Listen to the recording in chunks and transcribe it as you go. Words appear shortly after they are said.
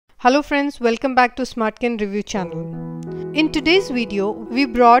Hello friends, welcome back to SmartCan Review channel. In today's video, we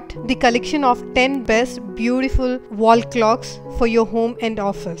brought the collection of 10 best beautiful wall clocks for your home and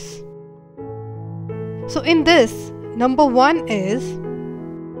office. So in this, number 1 is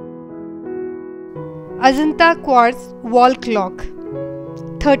Ajanta Quartz Wall Clock,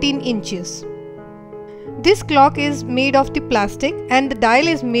 13 inches. This clock is made of the plastic and the dial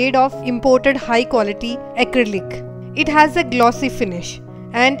is made of imported high quality acrylic. It has a glossy finish.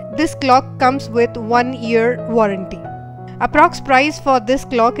 And this clock comes with 1 year warranty. Approx price for this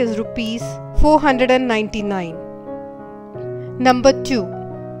clock is rupees 499. Number 2.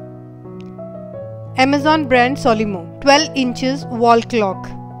 Amazon brand Solimo 12 inches wall clock.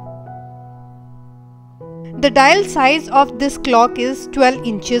 The dial size of this clock is 12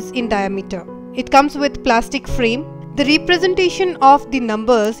 inches in diameter. It comes with plastic frame. The representation of the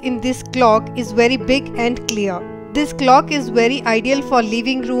numbers in this clock is very big and clear. This clock is very ideal for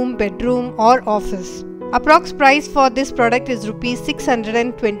living room, bedroom or office. Approx price for this product is rupees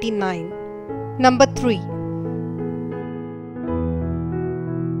 629. Number 3.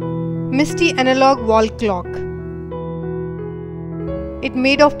 Misty Analog Wall Clock. It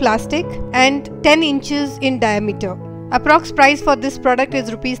made of plastic and 10 inches in diameter. Approx price for this product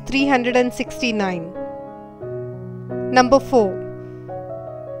is rupees 369. Number 4.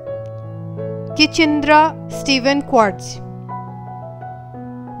 Kichendra Steven Quartz.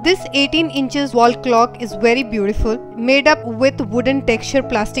 This 18 inches wall clock is very beautiful, made up with wooden texture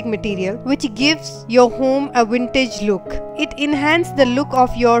plastic material which gives your home a vintage look. It enhances the look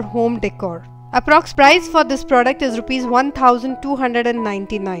of your home decor. Approx price for this product is rupees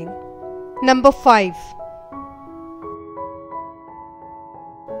 1299. Number 5.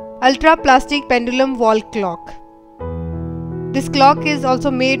 Ultra Plastic Pendulum Wall Clock. This clock is also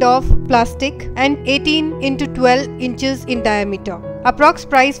made of plastic and 18 into 12 inches in diameter. Approx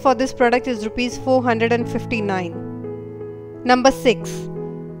price for this product is rupees 459. Number 6.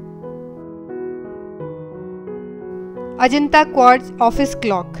 Ajanta Quartz Office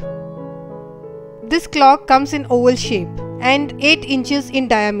Clock. This clock comes in oval shape and 8 inches in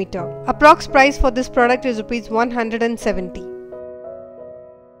diameter. Approx price for this product is rupees 170.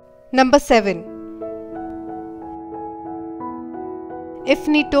 Number 7.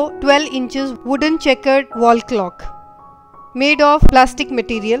 Ifnito 12 inches wooden checkered wall clock. Made of plastic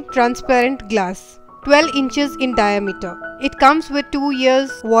material, transparent glass. 12 inches in diameter. It comes with 2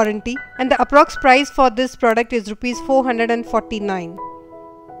 years warranty and the approx price for this product is rupees 449.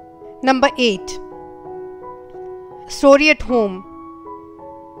 Number 8. Story at Home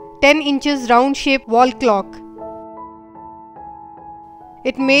 10 inches round shape wall clock.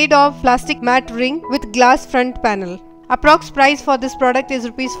 It made of plastic matte ring with glass front panel. Approx price for this product is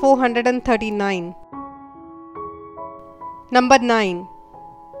rupees 439. Number 9.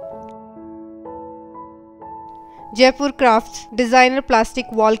 Jaipur Crafts Designer Plastic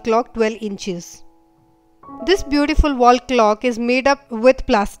Wall Clock 12 inches. This beautiful wall clock is made up with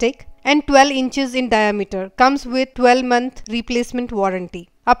plastic and 12 inches in diameter. Comes with 12-month replacement warranty.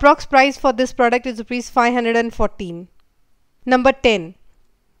 Approx price for this product is rupees 514. Number 10.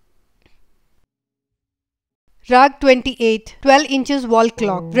 Rag 28 12 inches wall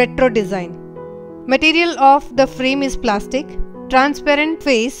clock, retro design. Material of the frame is plastic, transparent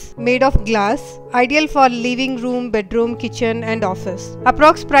face made of glass, ideal for living room, bedroom, kitchen and office.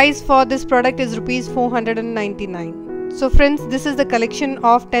 Approx price for this product is rupees 499. So friends, this is the collection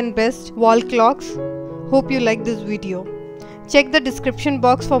of 10 best wall clocks. Hope you like this video. Check the description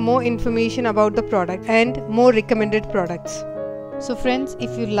box for more information about the product and more recommended products. So friends,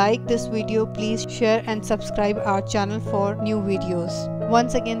 if you like this video, please share and subscribe our channel for new videos.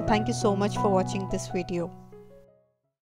 Once again, thank you so much for watching this video.